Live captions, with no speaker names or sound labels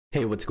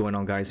Hey, what's going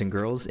on, guys and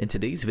girls? In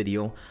today's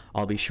video,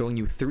 I'll be showing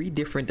you 3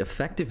 different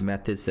effective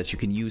methods that you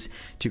can use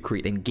to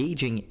create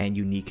engaging and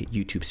unique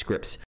YouTube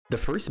scripts. The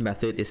first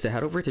method is to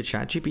head over to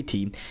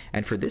ChatGPT,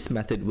 and for this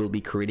method, we'll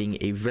be creating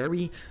a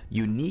very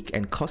unique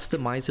and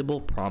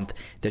customizable prompt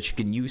that you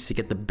can use to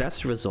get the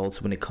best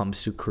results when it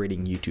comes to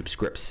creating YouTube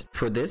scripts.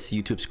 For this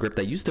YouTube script,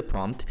 I used the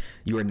prompt,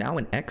 "You are now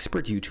an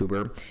expert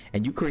YouTuber,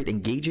 and you create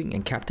engaging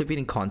and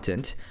captivating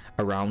content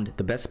around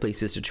the best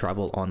places to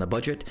travel on a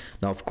budget."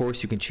 Now, of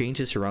course, you can change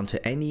this around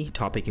to any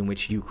topic in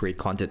which you create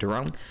content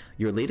around.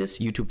 Your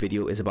latest YouTube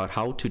video is about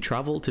how to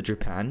travel to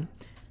Japan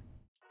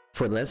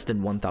for less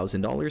than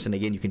 $1,000, and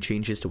again, you can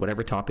change this to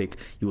whatever topic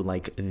you would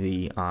like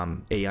the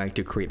AI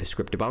to create a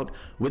script about.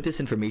 With this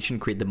information,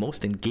 create the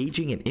most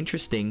engaging and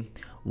interesting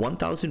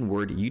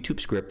 1,000-word YouTube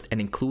script and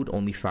include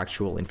only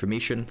factual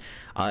information.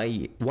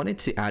 I wanted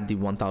to add the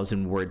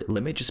 1,000-word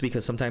limit just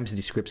because sometimes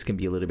these scripts can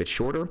be a little bit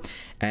shorter,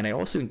 and I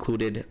also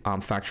included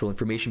factual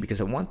information because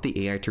I want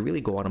the AI to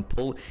really go out and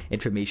pull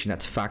information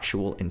that's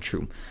factual and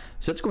true.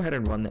 So let's go ahead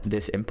and run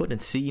this input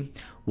and see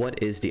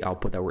what is the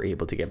output that we're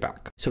able to get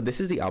back. So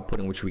this is the output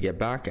in which we get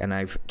back, and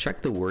I've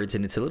checked the words,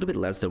 and it's a little bit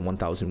less than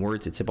 1,000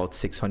 words. It's about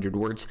 600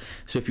 words.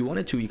 So if you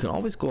wanted to, you can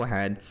always go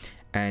ahead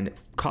and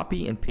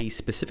copy and paste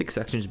specific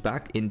sections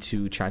back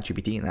into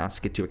ChatGPT and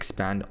ask it to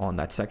expand on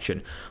that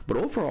section. But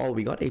overall,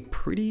 we got a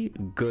pretty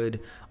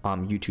good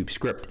YouTube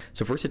script.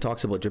 So first it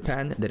talks about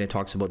Japan, then it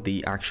talks about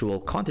the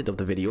actual content of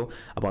the video,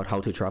 about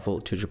how to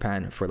travel to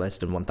Japan for less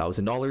than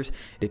 $1,000.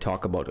 They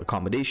talk about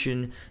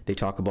accommodation. They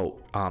talk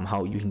about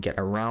how you can get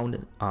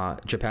around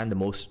Japan. The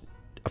most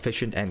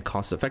efficient and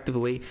cost-effective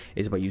way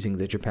is by using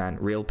the Japan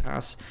Rail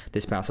Pass.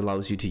 This pass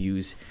allows you to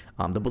use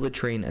the bullet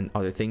train and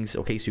other things.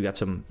 Okay, so you got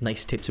some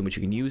nice tips in which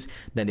you can use.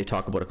 Then they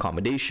talk about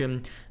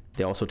accommodation.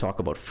 They also talk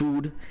about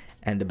food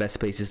and the best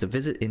places to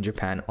visit in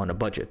Japan on a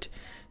budget.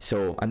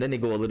 So, and then they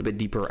go a little bit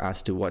deeper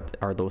as to what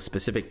are those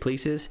specific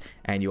places,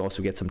 and you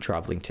also get some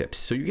traveling tips.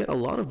 So you get a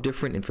lot of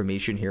different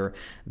information here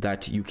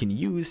that you can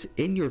use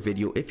in your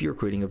video if you're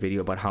creating a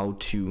video about how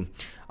to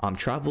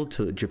travel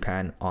to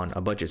Japan on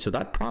a budget. So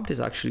that prompt is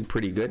actually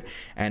pretty good.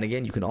 And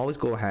again, you can always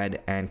go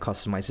ahead and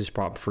customize this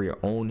prompt for your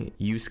own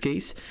use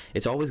case.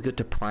 It's always good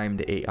to prime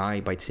the AI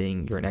by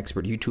saying you're an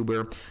expert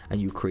YouTuber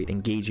and you create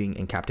engaging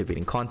and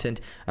captivating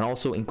content, and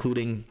also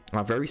including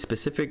very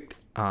specific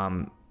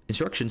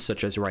instructions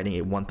such as writing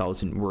a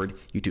 1,000-word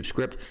YouTube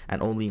script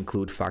and only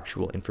include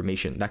factual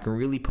information. That can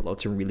really pull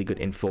out some really good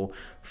info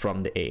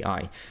from the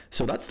AI.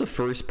 So that's the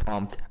first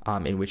prompt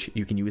in which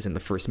you can use in the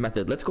first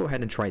method. Let's go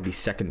ahead and try the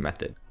second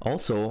method.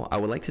 Also, I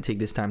would like to take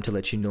this time to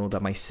let you know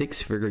that my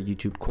 6-figure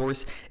YouTube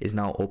course is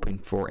now open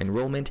for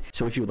enrollment.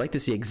 So if you would like to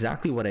see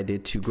exactly what I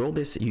did to grow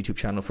this YouTube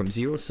channel from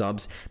 0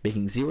 subs,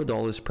 making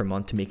 $0 per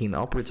month, to making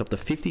upwards up to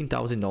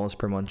 $15,000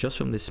 per month just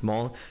from this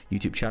small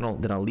YouTube channel,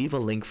 then I'll leave a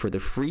link for the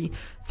free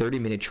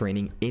 30-minute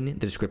training in the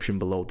description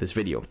below this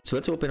video. So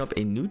let's open up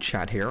a new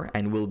chat here,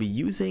 and we'll be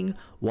using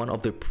one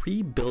of the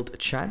pre-built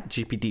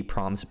ChatGPT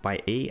prompts by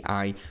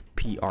AI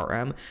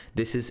PRM.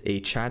 This is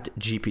a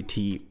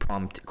ChatGPT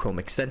prompt Chrome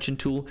extension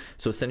tool.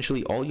 So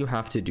essentially all you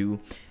have to do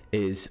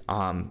is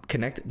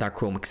connect that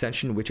Chrome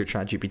extension with your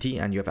ChatGPT,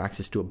 and you have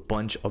access to a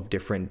bunch of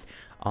different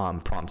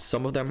prompts.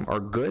 Some of them are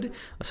good,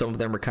 some of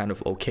them are kind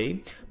of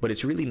okay, but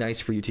it's really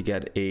nice for you to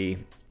get a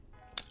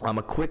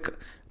quick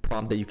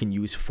prompt that you can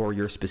use for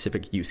your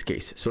specific use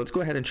case. So let's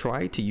go ahead and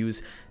try to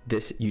use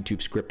this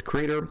YouTube script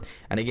creator.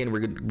 And again,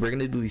 we're going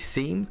to do the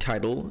same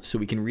title so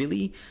we can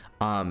really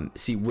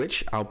see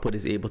which output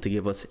is able to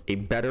give us a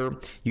better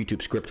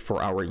YouTube script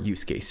for our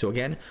use case. So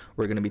again,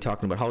 we're going to be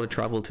talking about how to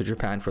travel to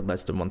Japan for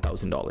less than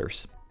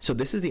 $1,000. So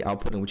this is the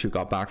output in which we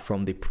got back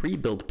from the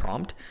pre-built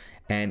prompt.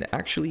 And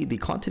actually the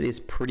content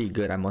is pretty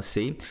good, I must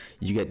say.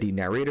 You get the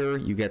narrator,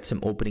 you get some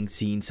opening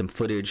scenes, some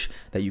footage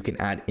that you can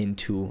add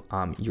into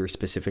your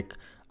specific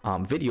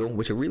video,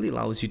 which really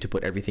allows you to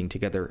put everything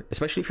together.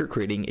 Especially if you're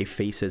creating a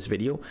faces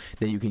video,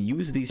 then you can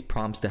use these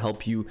prompts to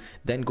help you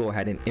then go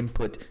ahead and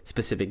input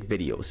specific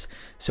videos.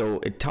 So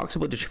it talks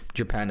about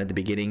Japan at the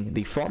beginning.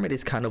 The format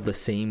is kind of the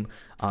same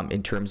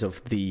in terms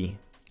of the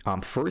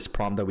first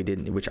prompt that we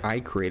did, which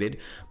I created,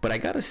 but I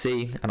gotta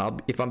say,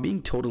 and if I'm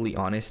being totally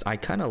honest, I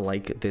kind of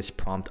like this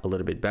prompt a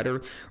little bit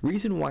better.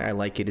 Reason why I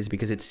like it is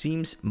because it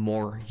seems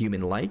more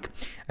human-like,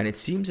 and it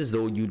seems as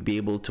though you'd be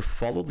able to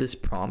follow this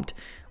prompt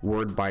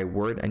word by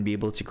word and be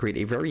able to create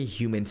a very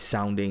human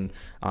sounding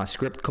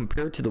script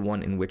compared to the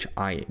one in which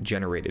I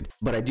generated.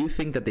 But I do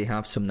think that they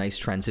have some nice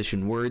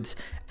transition words,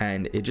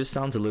 and it just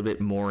sounds a little bit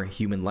more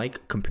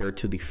human-like compared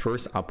to the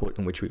first output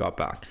in which we got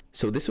back.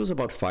 So this was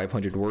about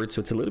 500 words,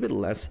 so it's a little bit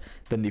less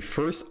than the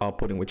first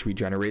output in which we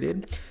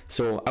generated.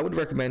 So I would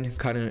recommend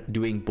kind of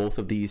doing both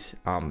of these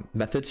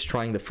methods,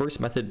 trying the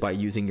first method by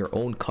using your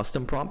own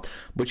custom prompt,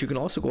 but you can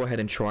also go ahead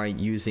and try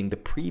using the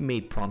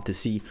pre-made prompt to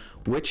see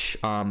which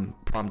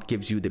prompt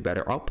gives you the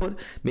better output.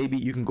 Maybe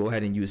you can go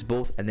ahead and use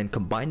both and then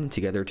combine them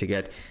together to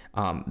get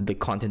the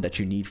content that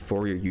you need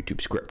for your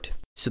YouTube script.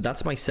 So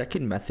that's my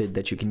second method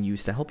that you can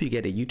use to help you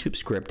get a YouTube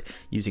script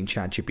using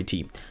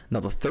ChatGPT. Now,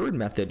 the third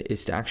method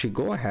is to actually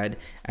go ahead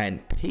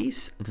and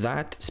paste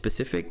that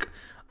specific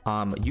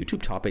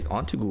YouTube topic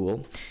onto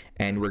Google,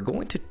 and we're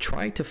going to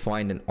try to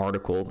find an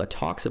article that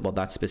talks about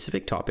that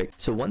specific topic.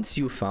 So once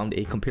you've found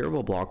a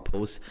comparable blog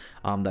post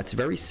that's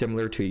very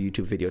similar to a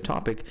YouTube video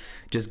topic,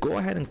 just go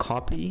ahead and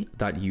copy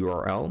that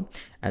URL,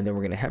 and then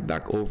we're going to head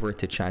back over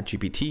to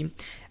ChatGPT,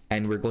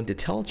 and we're going to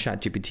tell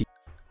ChatGPT,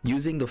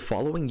 using the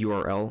following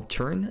URL,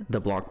 turn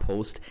the blog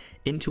post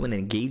into an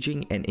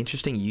engaging and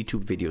interesting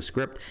YouTube video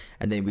script.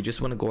 And then we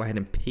just want to go ahead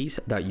and paste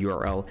that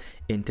URL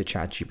into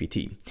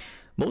ChatGPT.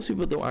 Most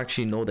people don't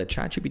actually know that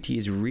ChatGPT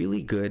is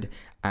really good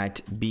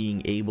at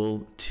being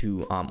able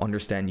to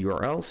understand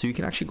URLs. So you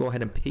can actually go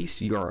ahead and paste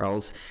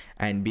URLs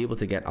and be able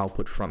to get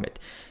output from it.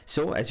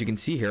 So as you can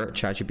see here,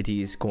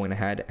 ChatGPT is going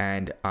ahead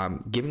and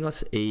giving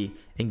us a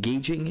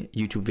engaging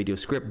YouTube video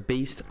script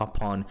based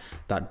upon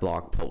that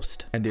blog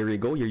post. And there you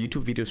go. Your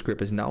YouTube video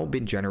script has now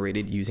been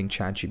generated using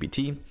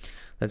ChatGPT.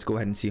 Let's go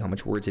ahead and see how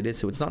much words it is.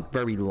 So it's not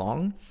very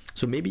long.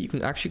 So maybe you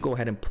can actually go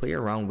ahead and play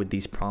around with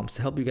these prompts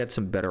to help you get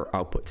some better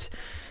outputs.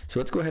 So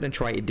let's go ahead and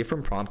try a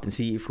different prompt and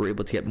see if we're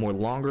able to get more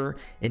longer,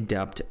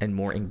 in-depth, and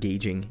more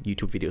engaging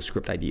YouTube video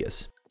script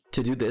ideas.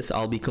 To do this,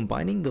 I'll be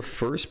combining the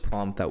first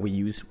prompt that we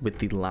use with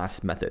the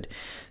last method.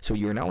 So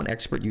you're now an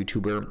expert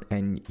YouTuber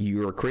and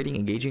you're creating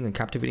engaging and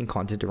captivating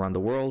content around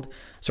the world,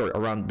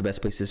 around the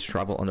best places to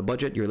travel on a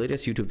budget. Your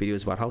latest YouTube video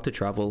is about how to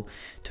travel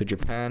to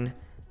Japan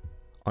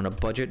on a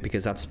budget,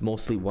 because that's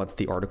mostly what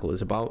the article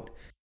is about.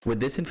 With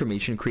this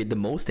information, create the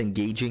most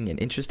engaging and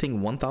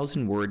interesting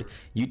 1,000 word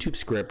YouTube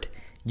script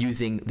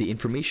using the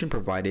information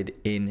provided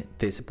in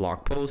this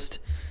blog post.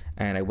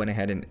 And I went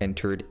ahead and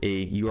entered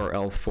a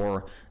URL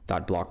for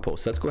that blog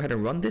post. Let's go ahead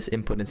and run this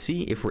input and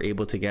see if we're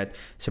able to get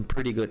some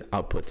pretty good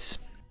outputs.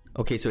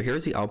 Okay, so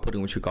here's the output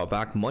in which we got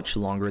back, much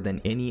longer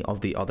than any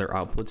of the other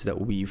outputs that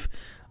we've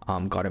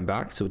gotten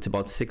back. So it's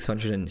about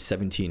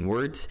 617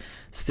 words,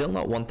 still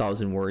not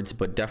 1,000 words,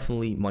 but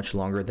definitely much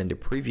longer than the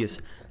previous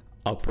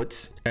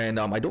outputs. And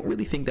I don't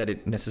really think that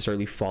it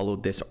necessarily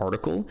followed this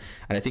article,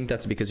 and I think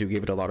that's because you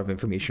gave it a lot of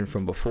information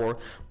from before,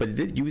 but it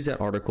did use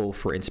that article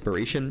for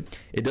inspiration.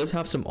 It does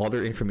have some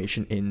other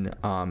information in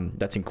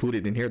that's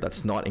included in here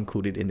that's not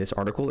included in this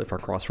article if I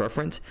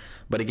cross-reference,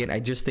 but again,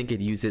 I just think it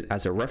used it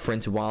as a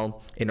reference,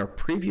 while in our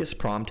previous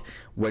prompt,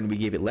 when we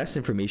gave it less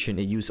information,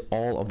 it used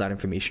all of that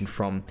information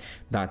from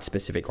that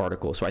specific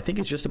article. So I think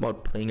it's just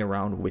about playing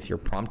around with your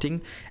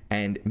prompting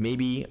and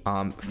maybe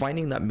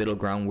finding that middle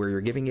ground where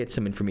you're giving it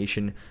some information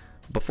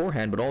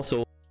beforehand,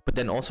 but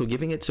then also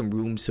giving it some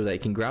room so that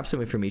it can grab some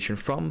information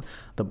from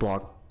the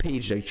blog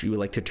page that you would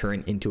like to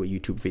turn into a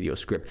YouTube video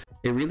script.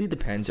 It really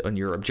depends on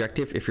your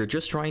objective. If you're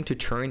just trying to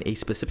turn a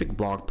specific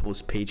blog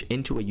post page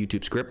into a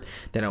YouTube script,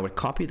 then I would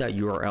copy that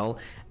URL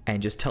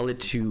and just tell it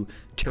to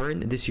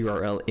turn this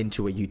URL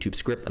into a YouTube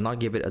script and not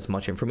give it as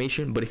much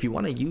information. But if you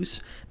want to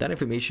use that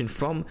information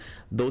from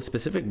those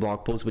specific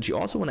blog posts, but you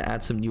also want to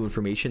add some new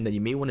information, then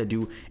you may want to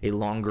do a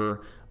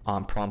longer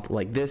prompt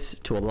like this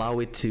to allow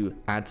it to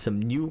add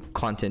some new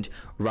content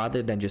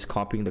rather than just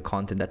copying the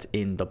content that's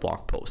in the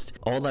blog post.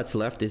 All that's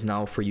left is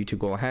now for you to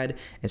go ahead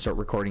and start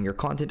recording your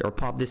content or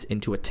pop this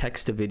into a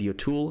text to video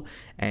tool,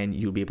 and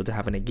you'll be able to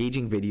have an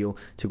engaging video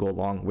to go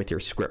along with your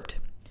script.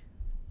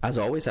 As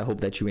always, I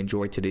hope that you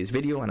enjoyed today's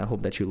video and I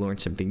hope that you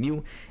learned something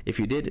new. If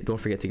you did, don't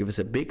forget to give us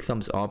a big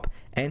thumbs up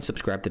and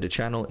subscribe to the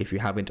channel if you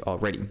haven't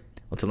already.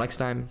 Until next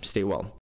time, stay well.